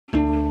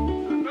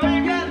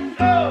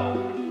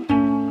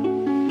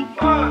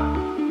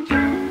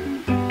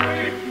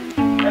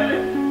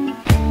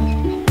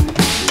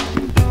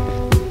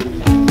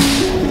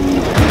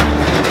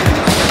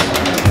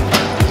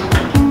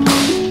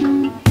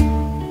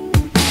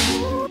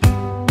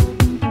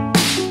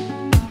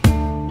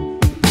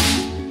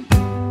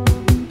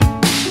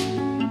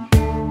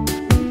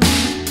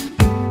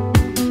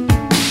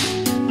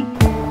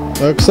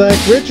Looks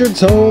like Richard's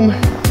home.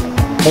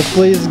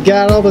 Hopefully he's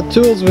got all the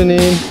tools we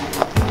need.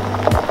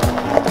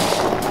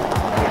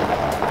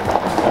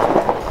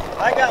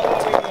 I got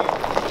what we need.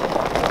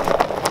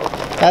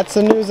 That's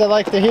the news I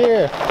like to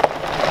hear.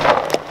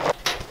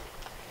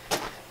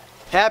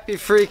 Happy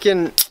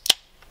freaking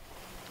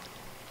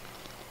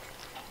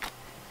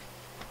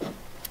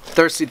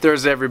Thirsty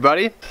Thursday,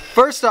 everybody.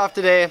 First off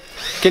today,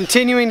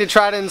 continuing to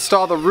try to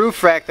install the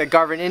roof rack that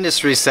Garvin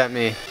Industries sent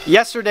me.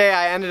 Yesterday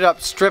I ended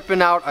up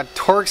stripping out a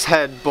Torx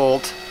head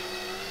bolt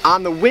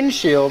on the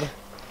windshield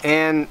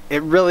and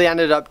it really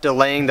ended up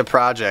delaying the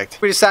project.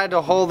 We decided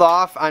to hold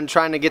off on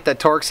trying to get the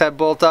Torx head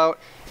bolt out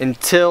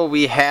until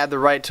we had the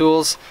right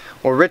tools.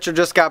 Well, Richard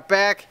just got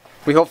back.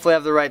 We hopefully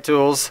have the right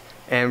tools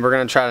and we're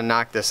gonna try to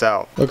knock this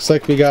out. Looks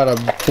like we got a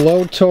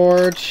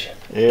blowtorch,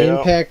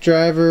 impact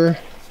driver.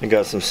 We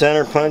got some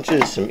center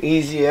punches, some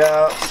easy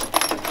outs.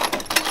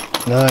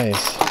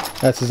 Nice.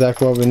 That's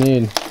exactly what we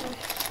need.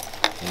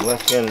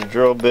 Left-handed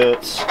drill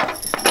bits.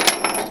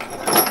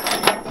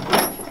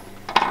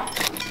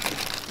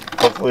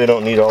 Hopefully we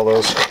don't need all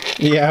those.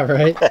 Yeah,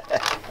 right?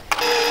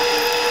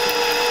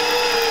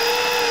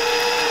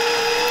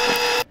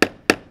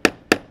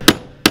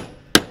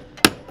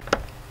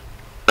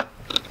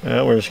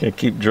 Yeah, we're just going to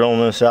keep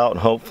drilling this out, and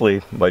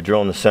hopefully by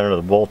drilling the center of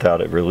the bolt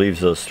out it relieves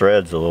those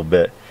threads a little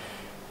bit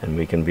and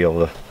we can be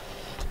able to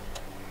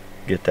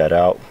get that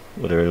out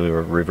with either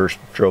a reverse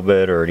drill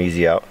bit or an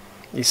easy out.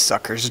 These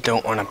suckers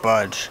don't want to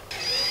budge.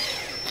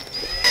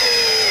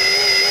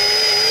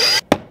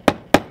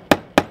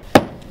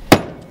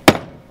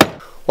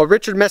 While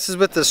Richard messes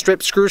with the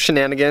strip screw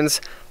shenanigans,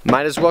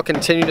 might as well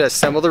continue to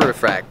assemble the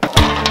roof rack.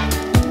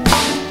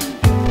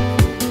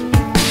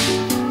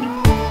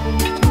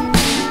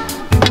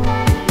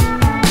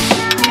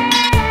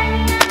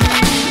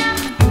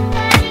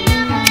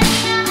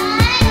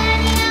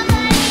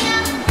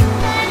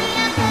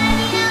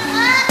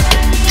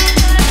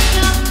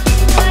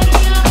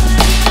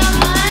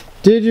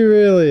 Did you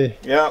really?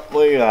 Yep,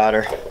 we got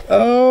her.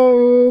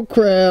 Oh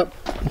crap.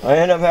 I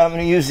end up having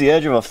to use the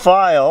edge of a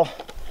file,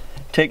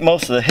 take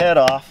most of the head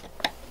off,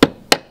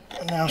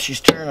 and now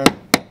she's turning.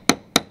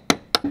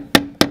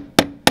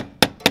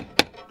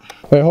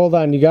 Wait, hold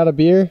on, you got a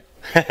beer?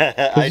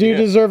 Because you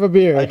deserve a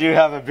beer. I do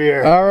have a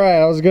beer.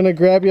 Alright, I was gonna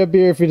grab you a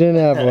beer if you didn't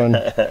have one.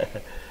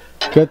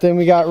 Good thing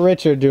we got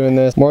Richard doing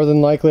this. More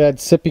than likely I'd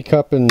sippy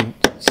cup and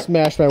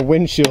smash my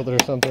windshield or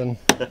something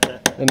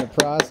in the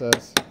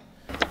process.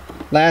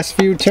 Last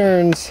few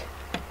turns.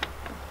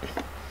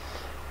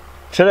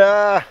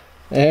 Ta-da!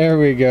 There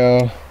we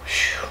go.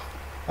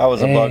 That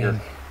was a bugger.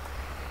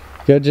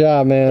 Good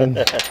job,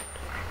 man.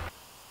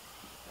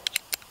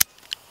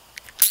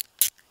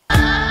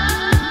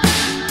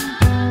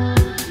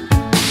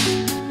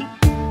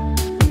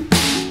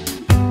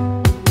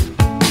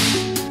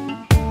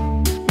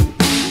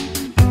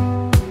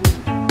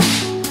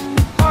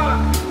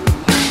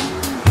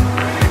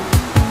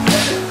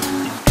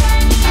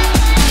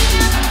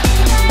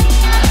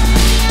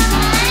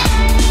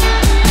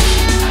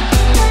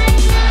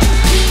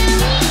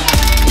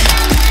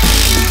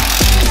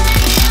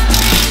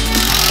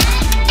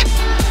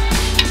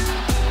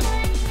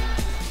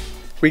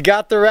 We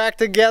got the rack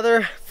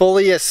together,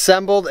 fully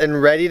assembled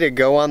and ready to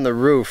go on the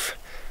roof.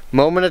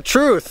 Moment of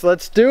truth,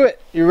 let's do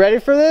it. You ready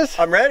for this?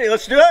 I'm ready,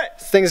 let's do it.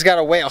 This thing's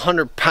gotta weigh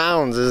 100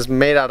 pounds. It's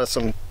made out of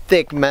some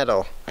thick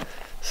metal.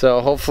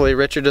 So hopefully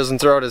Richard doesn't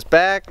throw out his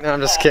back. No,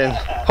 I'm just kidding.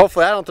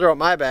 Hopefully I don't throw out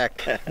my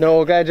back. No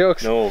old guy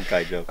jokes? No old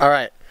guy jokes. All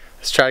right,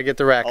 let's try to get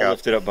the rack up. I'll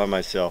lift it up by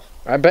myself.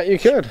 I bet you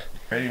could.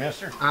 Ready,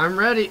 mister? I'm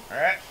ready. All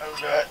right,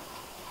 let's do it.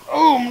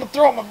 Oh, I'm gonna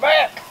throw out my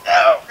back.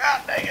 Oh,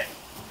 god dang it.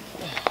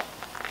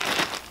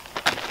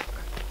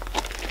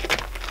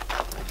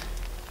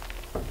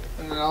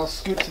 And then I'll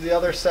scoot to the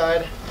other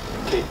side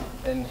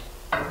and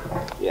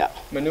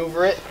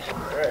maneuver it. All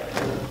right.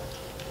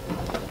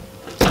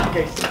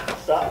 Okay,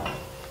 stop.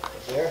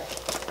 There.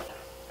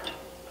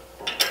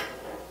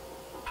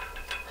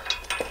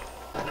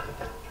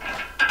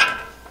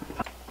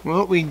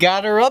 Well, we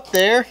got her up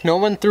there. No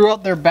one threw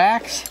out their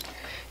backs.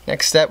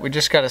 Next step, we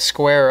just gotta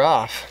square her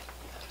off.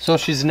 So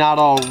she's not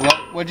all,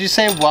 what'd you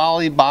say,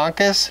 Wally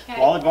Bonkus?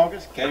 Wally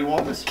Bonkus?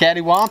 Cattywampus?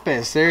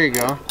 Cattywampus, there you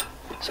go.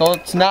 So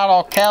it's not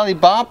all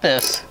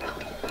Calibompus.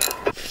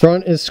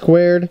 Front is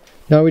squared.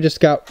 Now we just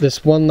got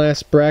this one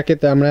last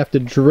bracket that I'm gonna have to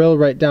drill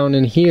right down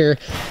in here.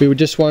 We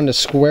just wanted to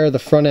square the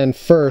front end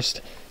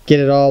first, get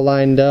it all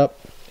lined up,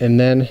 and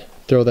then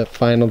throw that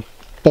final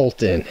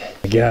bolt in.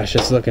 Gosh,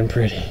 it's looking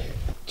pretty.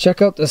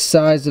 Check out the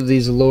size of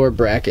these lower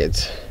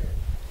brackets.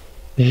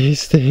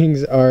 These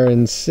things are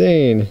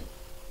insane.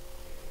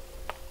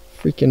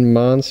 Freaking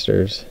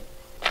monsters.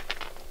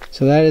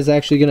 So that is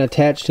actually gonna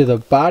attach to the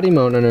body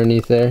mount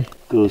underneath there.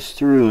 Goes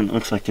through and it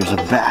looks like there's a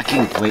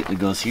backing plate that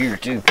goes here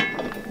too.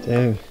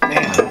 Dang.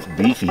 Man, that's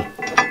beefy.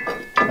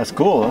 That's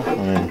cool, huh? I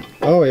mean,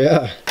 oh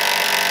yeah.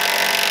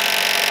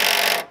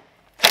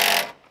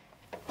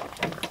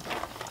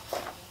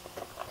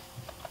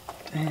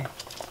 Dang.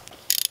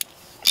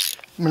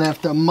 I'm gonna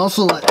have to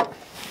muscle it.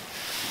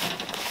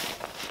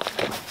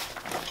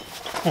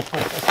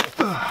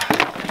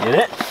 Get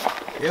it?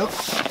 Yep.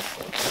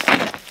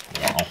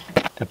 Wow.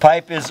 The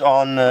pipe is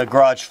on the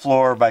garage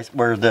floor by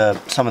where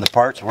some of the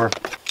parts were.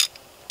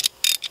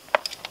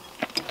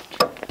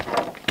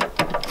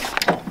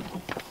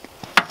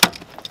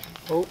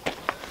 Oh.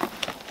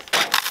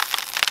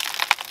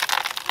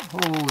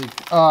 Holy,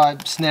 oh,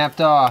 it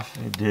snapped off.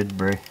 It did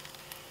break.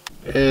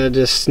 It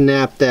just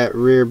snapped that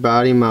rear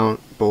body mount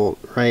bolt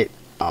right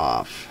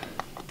off.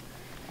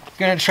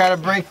 Gonna try to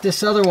break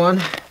this other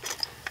one,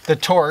 the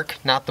torque,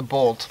 not the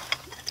bolt.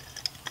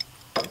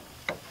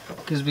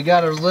 Because we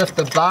gotta lift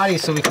the body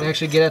so we can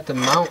actually get at the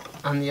mount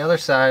on the other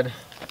side.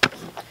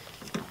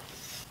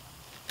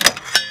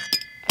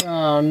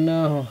 Oh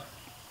no.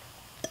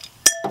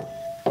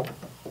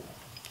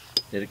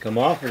 Did it come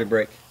off or did it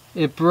break?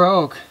 It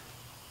broke.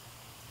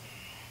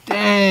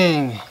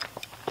 Dang.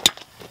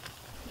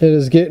 It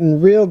is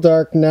getting real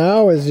dark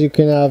now, as you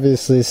can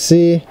obviously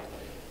see.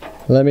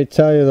 Let me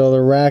tell you though,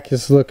 the rack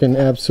is looking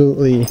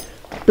absolutely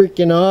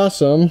freaking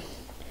awesome.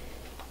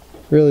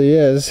 Really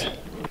is.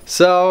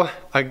 So,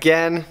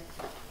 again,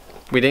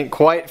 we didn't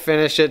quite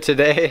finish it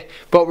today,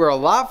 but we're a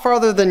lot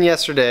farther than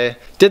yesterday.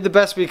 Did the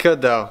best we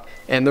could though,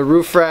 and the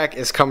roof rack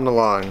is coming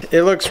along.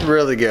 It looks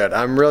really good.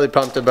 I'm really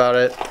pumped about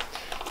it.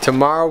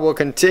 Tomorrow we'll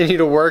continue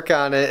to work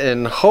on it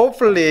and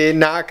hopefully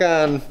knock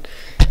on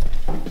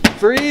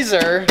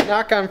freezer,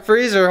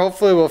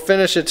 hopefully we'll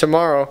finish it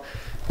tomorrow.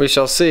 We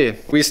shall see.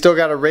 We still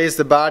got to raise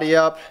the body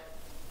up,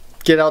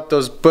 get out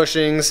those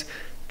bushings,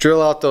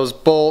 drill out those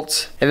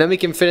bolts, and then we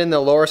can fit in the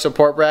lower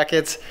support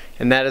brackets,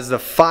 and that is the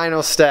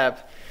final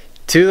step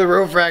to the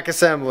roof rack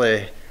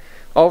assembly.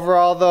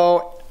 Overall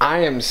though, I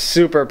am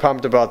super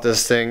pumped about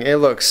this thing. It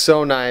looks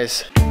so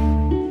nice.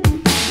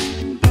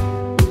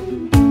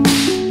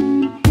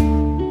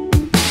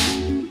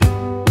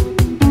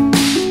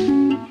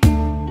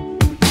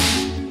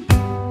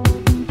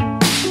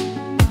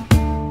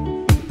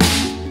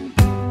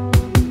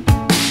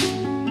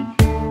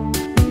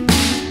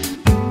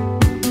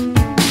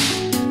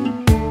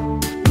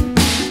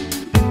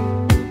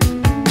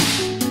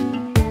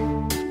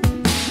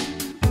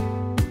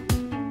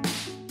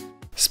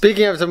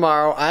 Speaking of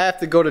tomorrow, I have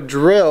to go to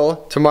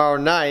drill tomorrow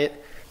night.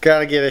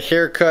 Gotta get a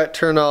haircut,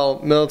 turn all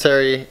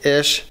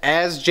military-ish.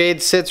 As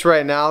Jade sits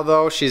right now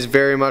though, she's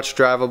very much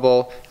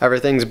drivable.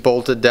 Everything's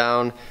bolted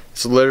down.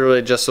 It's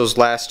literally just those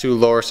last two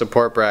lower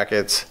support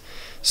brackets.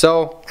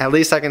 So, at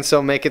least I can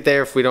still make it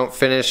there if we don't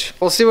finish.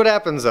 We'll see what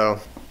happens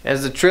though.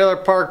 As the trailer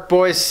park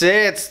boys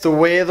say, it's the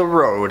way of the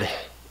road.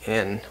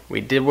 And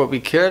we did what we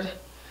could.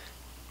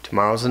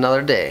 Tomorrow's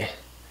another day.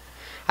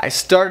 I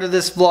started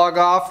this vlog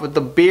off with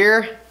the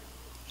beer.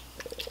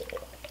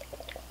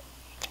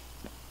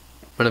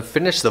 I'm gonna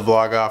finish the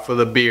vlog off with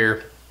a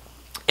beer.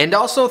 And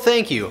also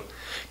thank you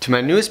to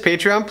my newest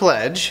Patreon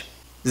pledge,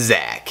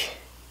 Zach.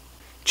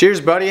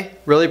 Cheers, buddy.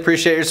 Really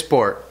appreciate your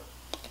support.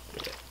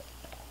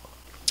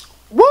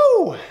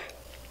 Woo!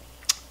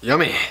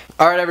 Yummy.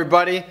 Alright,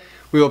 everybody.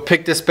 We will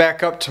pick this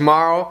back up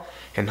tomorrow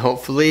and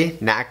hopefully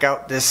knock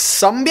out this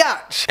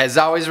sumbiyatch. As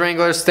always,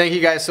 Wranglers, thank you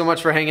guys so much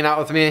for hanging out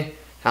with me.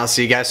 I'll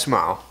see you guys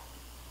tomorrow.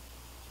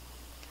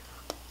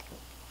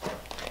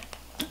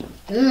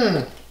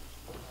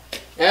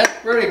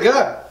 That's pretty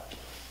good.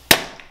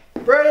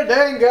 Pretty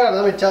dang good,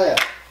 let me tell you.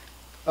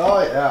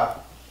 Oh yeah.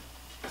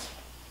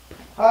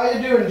 How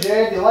you doing,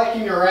 Jade? You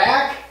liking your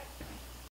rack?